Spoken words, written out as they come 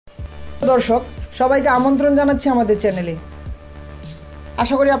দর্শক সবাইকে আমন্ত্রণ জানাচ্ছি আমাদের চ্যানেলে।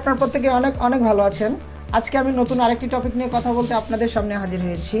 আশা করি আপনারা প্রত্যেকে অনেক অনেক ভালো আছেন। আজকে আমি নতুন আরেকটি টপিক নিয়ে কথা বলতে আপনাদের সামনে হাজির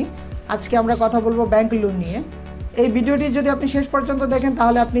হয়েছি। আজকে আমরা কথা বলবো ব্যাংক লোন নিয়ে। এই ভিডিওটি যদি আপনি শেষ পর্যন্ত দেখেন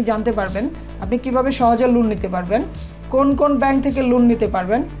তাহলে আপনি জানতে পারবেন আপনি কিভাবে সহজে লোন নিতে পারবেন, কোন কোন ব্যাংক থেকে লোন নিতে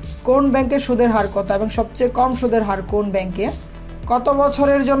পারবেন, কোন ব্যাংকে সুদের হার কত এবং সবচেয়ে কম সুদের হার কোন ব্যাংকে, কত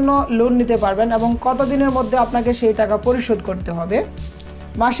বছরের জন্য লোন নিতে পারবেন এবং কত দিনের মধ্যে আপনাকে সেই টাকা পরিশোধ করতে হবে,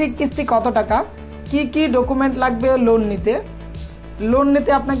 মাসিক কিস্তি কত টাকা, কি কি ডকুমেন্ট লাগবে লোন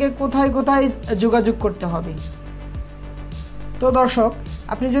নিতে আপনাকে কোথায় কোথায় যোগাযোগ করতে হবে। তো দর্শক,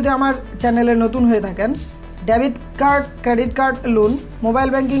 আপনি যদি আমার চ্যানেলে নতুন হয়ে থাকেন, debit card, credit card loan, mobile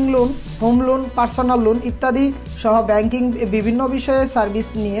banking loan, home loan, personal loan ইত্যাদি সহ ব্যাংকিং বিভিন্ন বিষয়ে সার্ভিস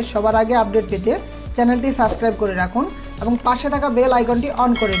নিয়ে সবার আগে আপডেট পেতে চ্যানেলটি সাবস্ক্রাইব করে রাখুন এবং পাশে থাকা বেল আইকনটি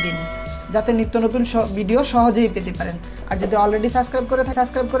অন করে দিন যাতে নিত্য নতুন ভিডিও সহজেই পেতে পারেন। আর যদি অলরেডি সাবস্ক্রাইব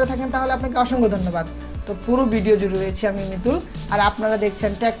করে থাকেন তাহলে আপনাকে অসংখ্য ধন্যবাদ। তো পুরো ভিডিও জুড়ে রয়েছে আমি মিতুল, আর আপনারা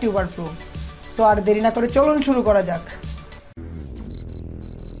দেখছেন টেক টিউবার প্রো। সো আর দেরি না করে চলুন শুরু করা যাক।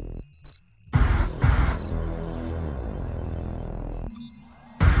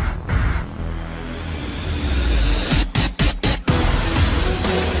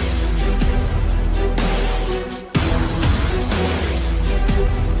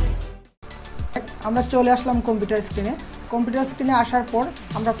 আমরা চলে আসলাম কম্পিউটার স্ক্রিনে আসার পর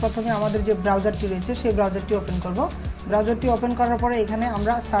আমরা প্রথমে আমাদের যে ব্রাউজারটি রয়েছে সেই ব্রাউজারটি ওপেন করব। ব্রাউজারটি ওপেন করার পরে এখানে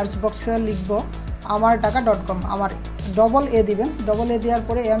আমরা সার্চ বক্সে লিখব amartaka.com। আমার ডবল এ দিবেন, ডবল এ দেওয়ার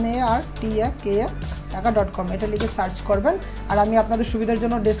পরে amartaka.com এটা লিখে সার্চ করবেন। আর আমি আপনাদের সুবিধার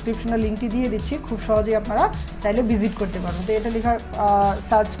জন্য ডেসক্রিপশনে লিঙ্কটি দিয়ে দিচ্ছি, খুব সহজেই আপনারা চাইলে ভিজিট করতে পারবেন। তো এটা লেখা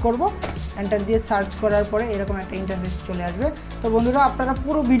সার্চ করব, এন্টার দিয়ে সার্চ করার পরে এরকম একটা ইন্টারফেস চলে আসবে। তো বন্ধুরা, আপনারা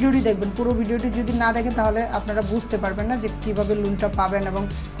পুরো ভিডিওটি দেখবেন। পুরো ভিডিওটি যদি না দেখেন তাহলে আপনারা বুঝতে পারবেন না যে কীভাবে লোনটা পাবেন এবং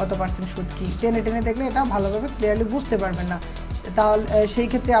কত পার্সেন্ট সুদ কী। টেনে দেখলে এটা ভালোভাবে ক্লিয়ারলি বুঝতে পারবেন না। তাহলে সেই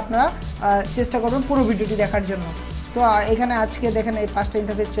ক্ষেত্রে আপনারা চেষ্টা করবেন পুরো ভিডিওটি দেখার জন্য। তো এখানে আজকে দেখেন এই 5টা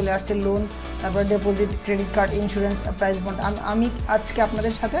ইন্টারফেস চলে আসছে, লোন, তারপর deposit, credit card, insurance, price bond. আমি আজকে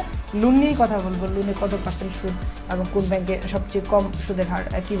আপনাদের সাথে লোন নিয়েই কথা বলবো। লোনে কত পার্সেন্ট সুদ এবং কোন ব্যাংকে সবচেয়ে কম সুদের হার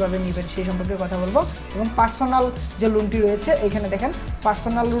কীভাবে নেবেন সেই সম্পর্কে কথা বলবো। এবং পার্সোনাল যে লোনটি রয়েছে এখানে দেখেন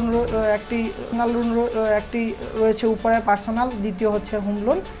পার্সোনাল লোন একটি রয়েছে উপরে পার্সোনাল, দ্বিতীয় হচ্ছে হোম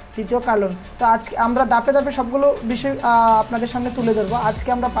লোন, তৃতীয় কার লোন। তো আজকে আমরা ধাপে ধাপে সবগুলো বিষয় আপনাদের সামনে তুলে ধরবো। আজকে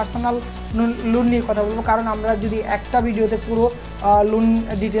আমরা পার্সোনাল লোন নিয়ে কথা বলবো, কারণ আমরা যদি একটা ভিডিওতে পুরো লোন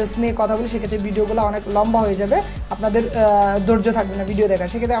ডিটেলস নিয়ে কথা বলি সেক্ষেত্রে ভিডিওগুলো অনেক লম্বা হয়ে যাবে, আপনাদের ধৈর্য থাকবে না ভিডিও দেখার।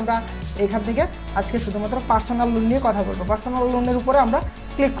 সেক্ষেত্রে আমরা এখান থেকে আজকে শুধুমাত্র পার্সোনাল লোন নিয়ে কথা বলবো। পার্সোনাল লোনের উপরে আমরা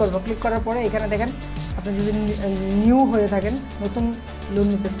ক্লিক করব। ক্লিক করার পরে এখানে দেখেন আপনি যদি নিউ হয়ে থাকেন, নতুন লোন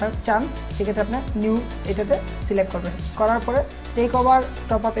নিতে চান, সেক্ষেত্রে আপনার নিউ এটাতে সিলেক্ট করবেন। করার পরে টেক ওভার,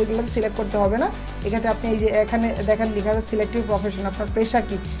 টপ আপ এগুলোতে সিলেক্ট করতে হবে না। এক্ষেত্রে আপনি এই যে এখানে দেখেন লেখা আছে সিলেক্টিভ প্রফেশন, আপনার পেশা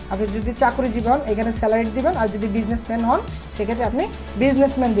কী। আপনি যদি চাকরিজীবী হন এখানে স্যালারি দিবেন, আর যদি বিজনেসম্যান হন সেক্ষেত্রে আপনি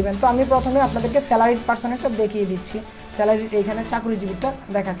বিজনেসম্যান দিবেন। তো আমি প্রথমে আপনাদেরকে স্যালারিড পার্সনটা দেখিয়ে দিচ্ছি। স্যালারি এখানে চাকরিজীবীটা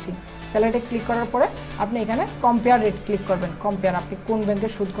দেখাচ্ছি। স্যালারিতে ক্লিক করার পরে আপনি এখানে কম্পেয়ার রেট ক্লিক করবেন। কম্পেয়ার, আপনি কোন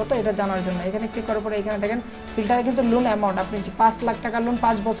ব্যাংকের সুদ কত এটা জানার জন্য এখানে ক্লিক করার পরে এখানে দেখেন ফিল্টারে কিন্তু লোন অ্যামাউন্ট, আপনি 5 লাখ টাকার লোন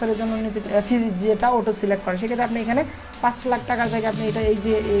 5 বছরের জন্য নিতে ফি যেটা অটো সিলেক্ট করে, সেক্ষেত্রে আপনি এখানে 5 লাখ টাকার জায়গায় আপনি এটা এই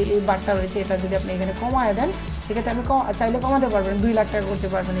যে এই বারটা রয়েছে এটা যদি আপনি এখানে কমায় দেন সেক্ষেত্রে আপনি চাইলে কমাতে পারবেন, 2 লাখ টাকা করতে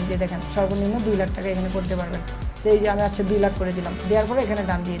পারবেন। এই যে দেখেন সর্বনিম্ন 2 লাখ টাকা এখানে করতে পারবেন। তো এই যে আমি 2 লাখ করে দিলাম, দেওয়ার পরে এখানে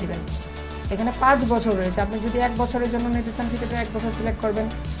ডান দিয়ে দিবেন। এখানে 5 বছর রয়েছে, আপনি যদি 1 বছরের জন্য নিতে চান সেক্ষেত্রে 1 বছর সিলেক্ট করবেন,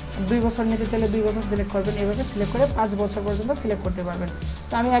 2 বছর নিতে চাইলে 2 বছর সিলেক্ট করবেন। এভাবে সিলেক্ট করে 5 বছর পর্যন্ত সিলেক্ট করতে পারবেন।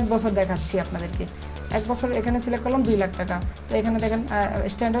 তো আমি 1 বছর দেখাচ্ছি আপনাদেরকে। 1 বছর এখানে সিলেক্ট করলাম 2 লাখ টাকা। তো এখানে দেখেন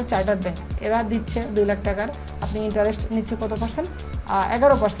স্ট্যান্ডার্ড চার্টার্ড ব্যাংক এরা দিচ্ছে 2 লাখ টাকার, আপনি ইন্টারেস্ট নিচ্ছে কত পার্সেন্ট,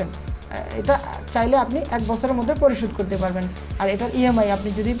 11%। এটা চাইলে আপনি 1 বছরের মধ্যে পরিশোধ করতে পারবেন। আর এটার ইএমআই আপনি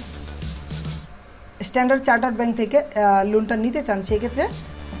যদি স্ট্যান্ডার্ড চার্টার্ড ব্যাংক থেকে লোনটা নিতে চান সেক্ষেত্রে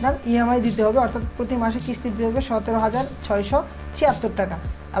আপনার ইএমআই দিতে হবে, অর্থাৎ প্রতি মাসে কিস্তি দিতে হবে 17,676 টাকা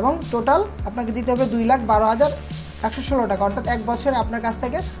এবং টোটাল আপনাকে দিতে হবে 2,12,116 টাকা, অর্থাৎ 1 বছরে আপনার কাছ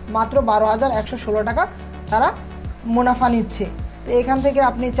থেকে মাত্র 12,116 টাকা তারা মুনাফা নিচ্ছে। তো এখান থেকে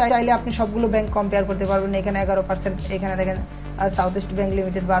আপনি চাইলে আপনি সবগুলো ব্যাংক কম্পেয়ার করতে পারবেন। এখানে 11%, এখানে দেখেন south east bank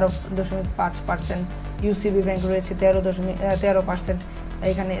limited 12.5%, UCB bank রয়েছে 13%,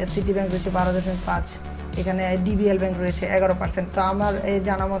 এখানে সিটি ব্যাংক রয়েছে 12.5%, এখানে ডিবিএল ব্যাংক রয়েছে 11%। তো আমার এই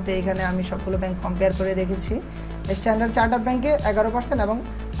জানা মতে এখানে আমি সবগুলো ব্যাংক কম্পেয়ার করে দেখেছি। স্ট্যান্ডার্ড চার্টার্ড ব্যাংকে 11% এবং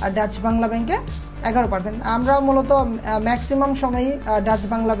ডাচ বাংলা ব্যাংকে 11%। আমরা মূলত ম্যাক্সিমাম সময়ই ডাচ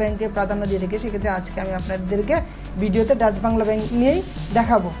বাংলা ব্যাংকে প্রাধান্য দিয়ে থাকি, সেক্ষেত্রে আজকে আমি আপনাদেরকে ভিডিওতে ডাচ বাংলা ব্যাংক নিয়েই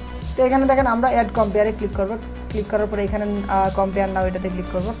দেখাবো। তো এখানে দেখেন আমরা অ্যাড কম্পেয়ারে ক্লিক করব। ক্লিক করার পরে এখানে কম্পেয়ার নাও এটাতে ক্লিক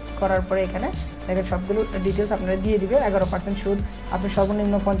করব, করার পরে এখানে দেখেন সবগুলো ডিটেলস আপনারা দিয়ে দিবে। 11% সুদ, আপনি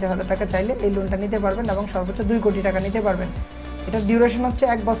সর্বনিম্ন 50,000 টাকা চাইলে এই লোনটা নিতে পারবেন এবং সর্বোচ্চ 2 কোটি টাকা নিতে পারবেন। এটার ডিউরেশন হচ্ছে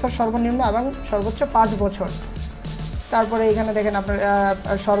 1 বছর সর্বনিম্ন এবং সর্বোচ্চ 5 বছর। তারপরে এখানে দেখেন আপনার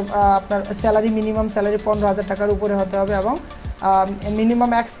স্যালারি মিনিমাম স্যালারি 15,000 টাকার উপরে হতে হবে এবং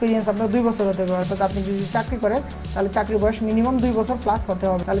মিনিমাম এক্সপিরিয়েন্স আপনার 2 বছর হতে হবে। অর্থাৎ আপনি যদি চাকরি করেন তাহলে চাকরির বয়স মিনিমাম 2 বছর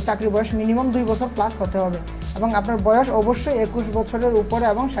প্লাস হতে হবে এবং আপনার বয়স অবশ্যই 21 বছরের উপরে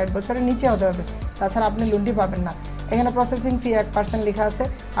এবং 60 বছরের নিচে হতে হবে, তাছাড়া আপনি লোনটি পাবেন না। এখানে প্রসেসিং ফি 1% লেখা আছে,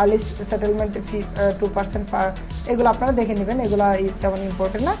 আর্লি সেটেলমেন্ট ফি 2% এগুলো আপনারা দেখে নেবেন, এগুলো তেমন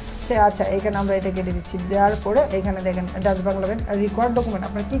ইম্পর্টেন্ট না। আচ্ছা, এখানে আমরা এটা কেটে দিচ্ছি। দেওয়ার পরে এখানে দেখেন Dutch Bangla bank required document,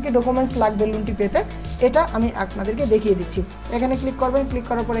 আপনার কী কী ডকুমেন্টস লাগবে লোনটি পেতে এটা আমি আপনাদেরকে দেখিয়ে দিচ্ছি। এখানে ক্লিক করবেন, ক্লিক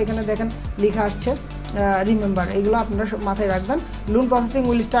করার পরে এখানে দেখেন লেখা আসছে রিমেম্বার, এগুলো আপনারা মাথায় রাখবেন। Loan processing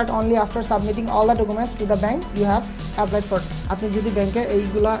will start only after submitting all the documents to the bank you have applied for. আপনি যদি ব্যাংকে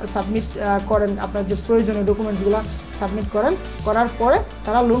এইগুলো সাবমিট করেন, আপনার যে প্রয়োজনীয় ডকুমেন্টসগুলো সাবমিট করার পরে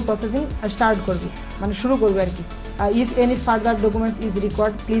তারা লোন প্রসেসিং স্টার্ট করবে, মানে শুরু করবে আর কি। If any further documents is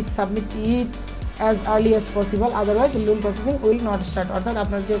required please submit it as early as possible, otherwise loan processing will not start. অর্থাৎ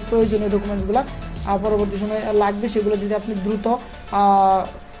আপনার যে প্রয়োজনীয় ডকুমেন্টসগুলো পরবর্তী সময়ে লাগবে সেগুলো যদি আপনি দ্রুত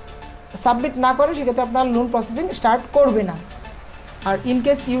সাবমিট না করেন সেক্ষেত্রে আপনার লোন প্রসেসিং স্টার্ট করবে না। আর in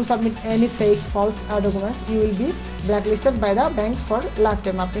case you submit any fake false documents you will be blacklisted by the bank for life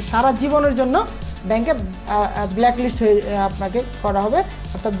time. আপনি সারা জীবনের জন্য ব্যাংকে ব্ল্যাকলিস্ট হয়ে আপনাকে করা হবে,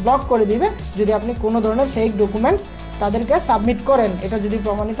 অর্থাৎ ব্লক করে দিবে যদি আপনি কোনো ধরনের ফেক ডকুমেন্টস তাদেরকে সাবমিট করেন। এটা যদি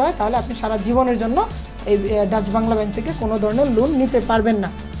প্রমাণিত হয় তাহলে আপনি সারা জীবনের জন্য এই ডাচ বাংলা ব্যাংক থেকে কোনো ধরনের লোন নিতে পারবেন না।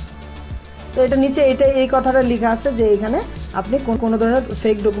 তো এটা নিচে এই কথাটা লেখা আছে যে এখানে আপনি কোনো ধরনের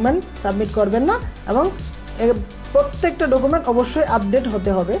ফেক ডকুমেন্ট সাবমিট করবেন না এবং প্রত্যেকটা ডকুমেন্ট অবশ্যই আপডেট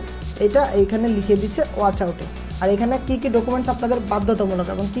হতে হবে, এটা এইখানে লিখে দিচ্ছে ওয়াচ আউটে। আর এখানে কী কী ডকুমেন্টস আপনাদের বাধ্যতামূলক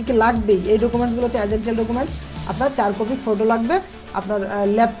এবং কী কী লাগবেই, এই ডকুমেন্টসগুলো হচ্ছে এজেন্সিয়াল ডকুমেন্টস, আপনার 4 কপি ফটো লাগবে, আপনার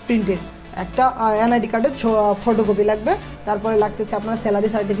ল্যাব প্রিন্টেড একটা এনআইডি কার্ডের ফটোকপি লাগবে, তারপরে লাগতেছে আপনার স্যালারি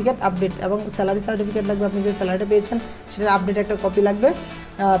সার্টিফিকেট আপডেট এবং স্যালারি সার্টিফিকেট লাগবে, আপনি যে স্যালারিটা পেয়েছেন সেটার আপডেট একটা কপি লাগবে,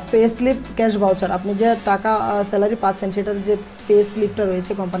 পে স্লিপ ক্যাশ ভাউচার, আপনি যে টাকা স্যালারি পাচ্ছেন সেটার যে পে স্লিপটা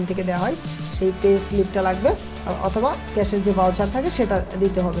রয়েছে কোম্পানি থেকে দেওয়া হয় সেই পে স্লিপটা লাগবে, অথবা ক্যাশের যে ভাউচার থাকে সেটা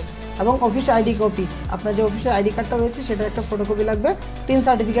দিতে হবে এবং অফিস আইডি কপি, আপনার যে অফিসের আইডি কার্ডটা রয়েছে সেটার একটা ফটোকপি লাগবে, টিন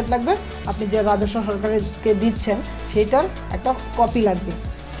সার্টিফিকেট লাগবে, আপনি যে রাজস্ব সরকারকে দিচ্ছেন সেইটার একটা কপি লাগবে,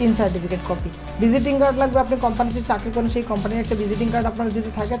 tin certificate copy, visiting card লাগবে, আপনি কোম্পানিতে চাকরি করেন সেই কোম্পানির একটা ভিজিটিং কার্ড আপনার যদি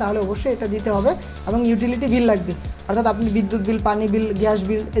থাকে তাহলে অবশ্যই এটা দিতে হবে এবং ইউটিলিটি বিল লাগবে, অর্থাৎ আপনি বিদ্যুৎ বিল, পানি বিল, গ্যাস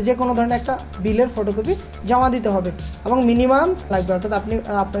বিল, যে কোনো ধরনের একটা বিলের ফটোকপি জমা দিতে হবে এবং মিনিমাম লাগবে, অর্থাৎ আপনি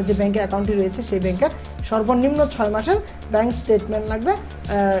আপনার যে ব্যাংকে অ্যাকাউন্টটি রয়েছে সেই ব্যাংকের সর্বনিম্ন 6 মাসের ব্যাংক স্টেটমেন্ট লাগবে,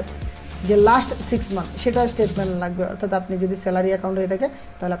 যে লাস্ট 6 মান্থ সেটা স্টেটমেন্ট লাগবে, অর্থাৎ আপনি যদি স্যালারি অ্যাকাউন্ট হয়ে থাকে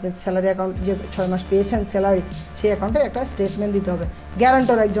তাহলে আপনি স্যালারি অ্যাকাউন্ট যে 6 মাস পেয়েছেন স্যালারি সেই অ্যাকাউন্টের একটা স্টেটমেন্ট দিতে হবে।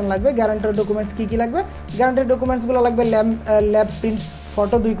 গ্যারান্টর একজন লাগবে, গ্যারান্টর ডকুমেন্টস কী কী লাগবে, গ্যারান্টর ডকুমেন্টসগুলো লাগবে ল্যাব প্রিন্ট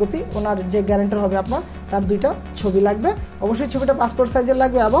ফটো 2 কপি, ওনার যে গ্যারান্টর হবে আপনার তার 2টা ছবি লাগবে, অবশ্যই ছবিটা পাসপোর্ট সাইজের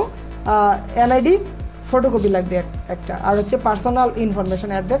লাগবে এবং এনআইডি ফটোকপি লাগবে একটা, আর হচ্ছে পার্সোনাল ইনফরমেশন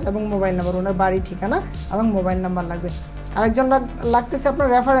অ্যাড্রেস এবং মোবাইল নাম্বার, ওনার বাড়ি ঠিকানা এবং মোবাইল নাম্বার লাগবে। আরেকজন লাগতেছে আপনার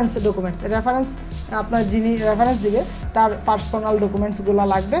রেফারেন্স ডকুমেন্টস, রেফারেন্স আপনার যিনি রেফারেন্স দিবে তার পার্সোনাল ডকুমেন্টসগুলো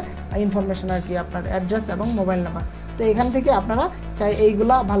লাগবে, ইনফরমেশন আর কি, আপনার অ্যাড্রেস এবং মোবাইল নাম্বার। তো এখান থেকে আপনারা চাই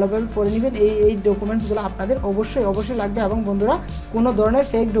এইগুলা ভালোভাবে পড়ে নেবেন, এই ডকুমেন্টসগুলো আপনাদের অবশ্যই লাগবে এবং বন্ধুরা কোনো ধরনের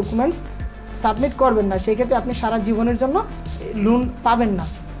ফেক ডকুমেন্টস সাবমিট করবেন না, সেক্ষেত্রে আপনি সারা জীবনের জন্য লোন পাবেন না।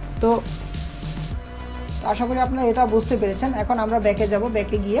 তো আশা করি আপনারা এটা বুঝতে পেরেছেন। এখন আমরা ব্যাকে যাব,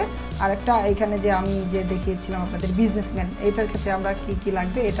 ব্যাকে গিয়ে আরেকটা এখানে যে আমি যে দেখিয়েছিলাম আপনাদের বিজনেসম্যান, এটার ক্ষেত্রে আমরা কি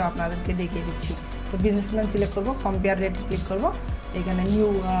লাগবে এটা আপনাদেরকে দেখিয়ে দিচ্ছি। তো বিজনেসম্যান সিলেক্ট করব, কম্পেয়ার রেটে ক্লিক করব, এখানে নিউ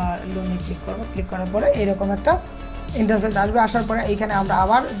লোনে ক্লিক করব, ক্লিক করার পরে এরকম একটা ইন্টারফেস আসবে, আসার পরে এইখানে আমরা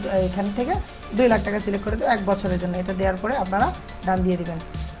আবার এখান থেকে 2 লাখ টাকা সিলেক্ট করে দেবো 1 বছরের জন্য, এটা দেওয়ার পরে আপনারা ডান দিয়ে দেবেন।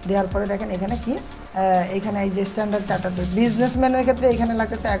 দেওয়ার পরে দেখেন এখানে কি, এখানে এই যে স্ট্যান্ডার্ড চার্টার বিজনেসম্যানের ক্ষেত্রে এখানে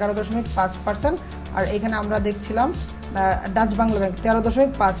লাগতেছে 11.5%, আর এখানে আমরা দেখছিলাম ডাচ বাংলা ব্যাংক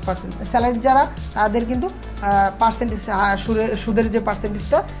 13.5%। স্যালারি যারা তাদের কিন্তু পার্সেন্টেজ সুদের যে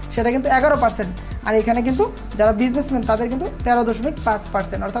পার্সেন্টেজটা সেটা কিন্তু 11%, আর এখানে কিন্তু যারা বিজনেসম্যান তাদের কিন্তু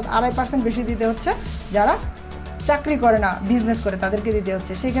 13.5%, অর্থাৎ 2.5% বেশি দিতে হচ্ছে, যারা চাকরি করে না বিজনেস করে তাদেরকে দিতে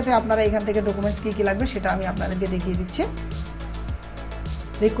হচ্ছে। সেই ক্ষেত্রে আপনারা এখান থেকে ডকুমেন্টস কী লাগবে সেটা আমি আপনাদেরকে দেখিয়ে দিচ্ছি।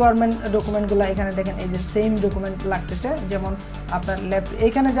 রিকোয়ারমেন্ট ডকুমেন্টগুলো এখানে দেখেন এই যে সেম ডকুমেন্ট লাগতেছে, যেমন আপনার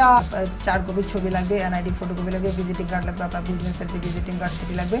এখানে যা 4 কপির ছবি লাগবে, এনআইডি ফটোকপি লাগবে, ভিজিটিং কার্ড লাগবে, আপনার বিজনেসের যে ভিজিটিং কার্ড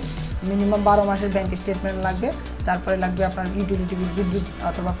সেটি লাগবে, মিনিমাম 12 মাসের ব্যাংক স্টেটমেন্ট লাগবে, তারপরে লাগবে আপনার ইউটিলিটি বিল, বিদ্যুৎ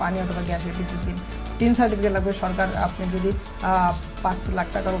অথবা পানি অথবা গ্যাসের বিদ্যুৎ বিল, টিন সার্টিফিকেট লাগবে। সরকার আপনি যদি 5 লাখ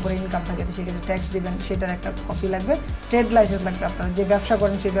টাকার উপরে ইনকাম থাকে সেক্ষেত্রে ট্যাক্স দেবেন, সেটার একটা কপি লাগবে। ট্রেড লাইসেন্স লাগবে, আপনারা যে ব্যবসা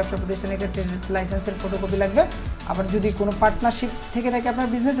করেন সেই ব্যবসা প্রতিষ্ঠানে একটা ট্রেড লাইসেন্সের ফটোকপি লাগবে। আবার যদি কোনো পার্টনারশিপ থেকে থাকে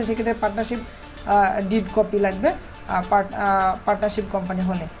আপনার বিজনেসে সেক্ষেত্রে পার্টনারশিপ ডিড কপি লাগবে পার্টনারশিপ কোম্পানি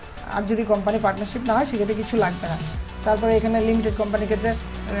হলে। আর যদি কোম্পানি পার্টনারশিপ না হয় সেক্ষেত্রে কিছু লাগবে না। তারপরে এখানে লিমিটেড কোম্পানির ক্ষেত্রে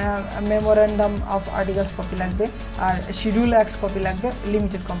মেমোরেন্ডাম অফ আর্টিকেলস কপি লাগবে, আর শিডিউল অ্যাক্টস কপি লাগবে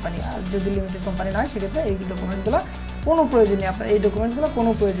লিমিটেড কোম্পানি। আর যদি লিমিটেড কোম্পানি না হয় সেক্ষেত্রে এই ডকুমেন্টগুলো কোনো প্রয়োজন নেই, আপনার এই ডকুমেন্টগুলো কোনো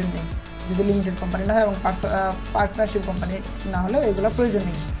প্রয়োজন নেই যদি লিমিটেড কোম্পানি না হয়, এবং পার্টনারশিপ কোম্পানি না হলে এগুলো প্রয়োজন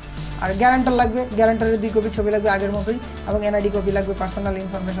নেই। আর গ্যারান্টার লাগবে, গ্যারান্টারের 2 কপি ছবি লাগবে আগের মতোই, এবং এনআইডি কপি লাগবে, পার্সোনাল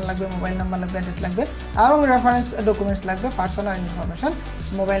ইনফরমেশন লাগবে, মোবাইল নাম্বার লাগবে, অ্যাড্রেস লাগবে, এবং রেফারেন্স ডকুমেন্টস লাগবে, personal information,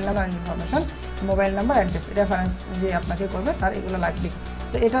 mobile number information, mobile number, address, reference যে আপনাকে করবে তার এগুলো লাগবে।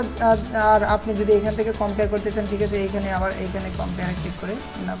 তো এটা আর আপনি যদি এখান থেকে কম্পেয়ার করতে চান সেক্ষেত্রে এইখানে আবার এইখানে কম্পেয়ারে ক্লিক করে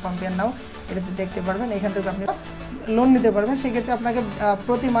না কম্পেয়ার নাও এটাতে দেখতে পারবেন, এখান থেকে আপনি লোন নিতে পারবেন। সেক্ষেত্রে আপনাকে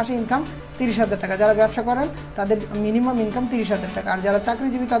প্রতি মাসে ইনকাম 30,000 টাকা, যারা ব্যবসা করেন তাদের মিনিমাম ইনকাম 30,000 টাকা, আর যারা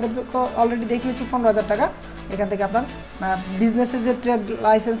চাকরিজীবী তাদের তো অলরেডি দেখিয়েছি 15,000 টাকা। এখান থেকে আপনার বিজনেসের যে ট্রেড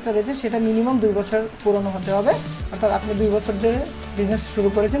লাইসেন্সটা রয়েছে সেটা মিনিমাম 2 বছর পুরনো হতে হবে, অর্থাৎ আপনি 2 বছর ধরে বিজনেস শুরু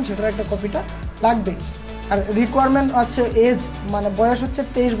করেছেন সেটার একটা কপিটা লাগবে। আর রিকোয়ারমেন্ট হচ্ছে এজ, মানে বয়স হচ্ছে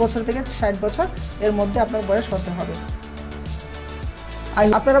 23 বছর থেকে 60 বছর এর মধ্যে আপনার বয়স হতে হবে।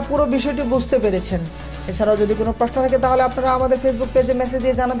 আপনারা পুরো বিষয়টি বুঝতে পেরেছেন। এছাড়াও যদি কোনো প্রশ্ন থাকে তাহলে আপনারা আমাদের ফেসবুক পেজে মেসেজ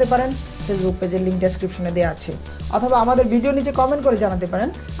দিয়ে জানাতে পারেন, ফেসবুক পেজের লিঙ্ক ডেসক্রিপশনে দেওয়া আছে, অথবা আমাদের ভিডিও নিচে কমেন্ট করে জানাতে পারেন,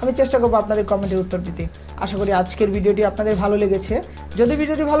 আমি চেষ্টা করবো আপনাদের কমেন্টের উত্তর দিতে। আশা করি আজকের ভিডিওটি আপনাদের ভালো লেগেছে। যদি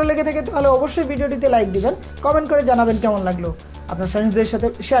ভিডিওটি ভালো লেগে থাকে তাহলে অবশ্যই ভিডিওটিতে লাইক দিবেন, কমেন্ট করে জানাবেন কেমন লাগলো, আপনার ফ্রেন্ডসদের সাথে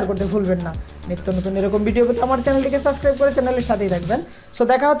শেয়ার করতে ভুলবেন না। নিত্য নতুন এরকম ভিডিও পেতে আমার চ্যানেলটিকে সাবস্ক্রাইব করে চ্যানেলের সাথেই থাকবেন।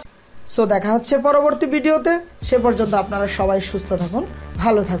 সো দেখা হচ্ছে পরবর্তী ভিডিওতে। সে পর্যন্ত আপনারা সবাই সুস্থ থাকুন,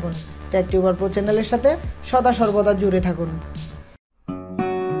 ভালো থাকুন, টেক টিউবার প্রো চ্যানেলের সাথে সদা সর্বদা জুড়ে থাকুন।